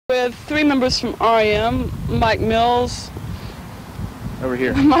With three members from R.E.M, Mike Mills. Over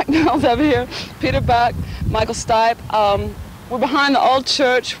here. Mike Mills over here. Peter Buck, Michael Stipe. We're behind the old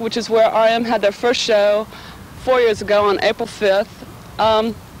church, which is where R.E.M had their first show 4 years ago on April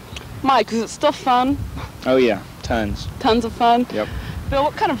 5th. Mike, is it still fun? Oh yeah, tons. Tons of fun? Yep. Bill,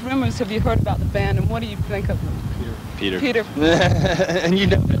 what kind of rumors have you heard about the band, and what do you think of them? Peter. Peter. And you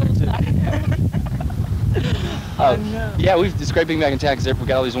know better too. Yeah, it's great being back in town because we've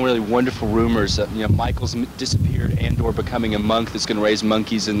got all these really wonderful rumors. You know, Michael's disappeared and/or becoming a monk that's going to raise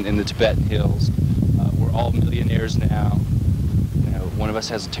monkeys in the Tibetan hills. We're all millionaires now. You know, one of us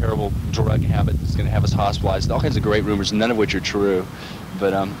has a terrible drug habit that's going to have us hospitalized. All kinds of great rumors, none of which are true.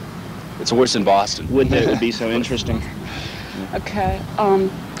 But it's worse in Boston. Wouldn't it be so interesting? Okay.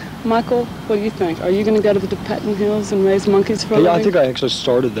 Michael, what do you think? Are you going to go to the Tibetan hills and raise monkeys for a living? I think I actually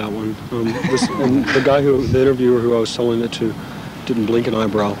started that one. And the guy the interviewer who I was telling it to, didn't blink an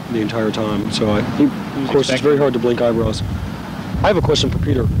eyebrow the entire time. So of course, it's very hard to blink eyebrows. I have a question for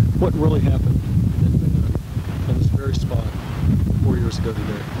Peter. What really happened on this very spot 4 years ago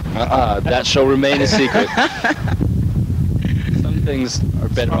today? That shall remain a secret. Some things are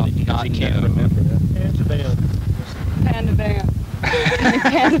better off not known. Panda Van. Panda Van.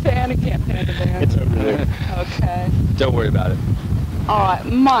 Panda Van, it can't Panda Van. It's over there. Okay. Don't worry about it. All right,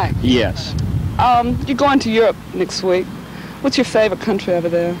 Mike. Yes. You're going to Europe next week. What's your favorite country over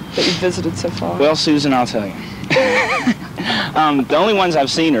there that you've visited so far? Well, Susan, I'll tell you. The only ones I've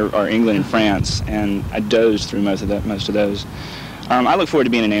seen are England and France, and I dozed through most of those. I look forward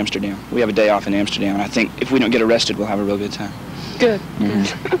to being in Amsterdam. We have a day off in Amsterdam, and I think if we don't get arrested, we'll have a real good time. Good. We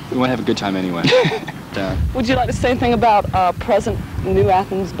want to have a good time anyway. Would you like to say anything about present New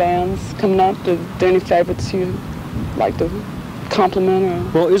Athens bands coming up? Are there any favorites you'd like to compliment?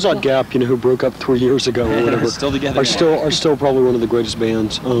 Or? Well, Izod Gap, who broke up 3 years ago or whatever, still together. Are still probably one of the greatest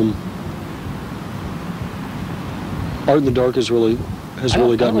bands. Art in the Dark has really gotten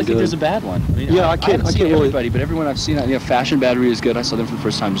me good. I think there's a bad one. I mean, yeah, I can't really. Everybody, but everyone I've seen, Fashion Battery is good. I saw them for the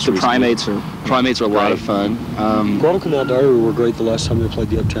first time. The Primates are a lot of fun. Guadalcanal Diary were great the last time they played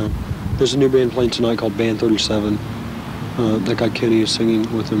the Uptown. There's a new band playing tonight called Band 37. That guy Kenny is singing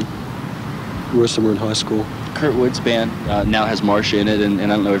with them. The rest of them are in high school. Kurt Wood's band now has Marsha in it, and I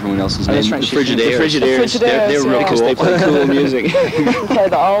don't know everyone else's name. That's right. The Frigidaires. They're real cool. They play cool music. Play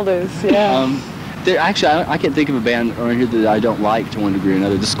the oldies, yeah. Actually, I can't think of a band around here that I don't like to one degree or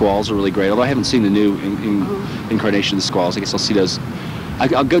another. The Squalls are really great, although I haven't seen the new incarnation of the Squalls. I guess I'll see those.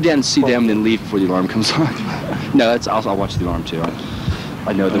 I'll go down and see them and then leave before the alarm comes on. No, I'll watch the alarm too.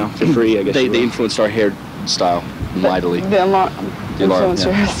 I know them. For free, I guess. They influenced our hairstyle mightily. The alarm influenced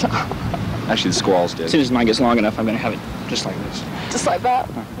your hairstyle. Actually, the Squalls did. As soon as mine gets long enough, I'm going to have it just like this. Just like that?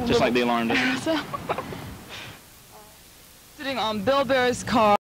 Just like the alarm does. Sitting on Bill Berry's car.